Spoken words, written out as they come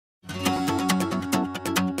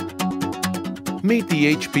Meet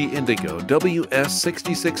the HP Indigo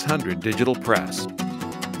WS6600 digital press,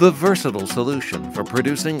 the versatile solution for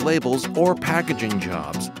producing labels or packaging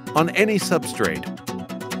jobs on any substrate,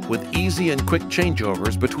 with easy and quick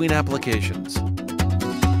changeovers between applications.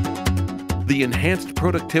 The enhanced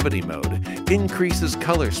productivity mode increases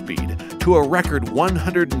color speed to a record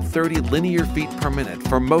 130 linear feet per minute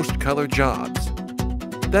for most color jobs.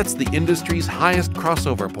 That's the industry's highest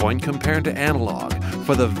crossover point compared to analog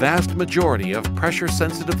for the vast majority of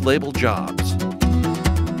pressure-sensitive label jobs.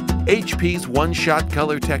 HP's one-shot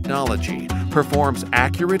color technology performs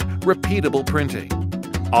accurate, repeatable printing.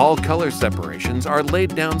 All color separations are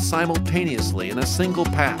laid down simultaneously in a single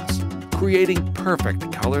pass, creating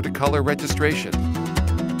perfect color-to-color registration.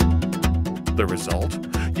 The result?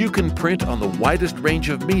 You can print on the widest range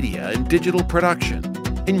of media in digital production,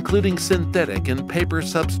 including synthetic and paper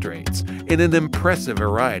substrates in an impressive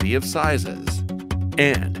variety of sizes.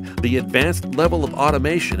 And the advanced level of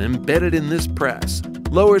automation embedded in this press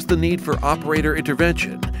lowers the need for operator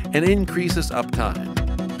intervention and increases uptime.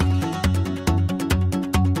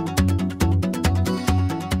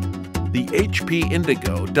 The HP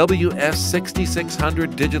Indigo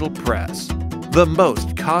WS6600 digital press, the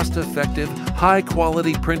most cost-effective,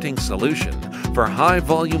 high-quality printing solution for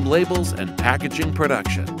high-volume labels and packaging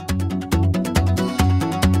production.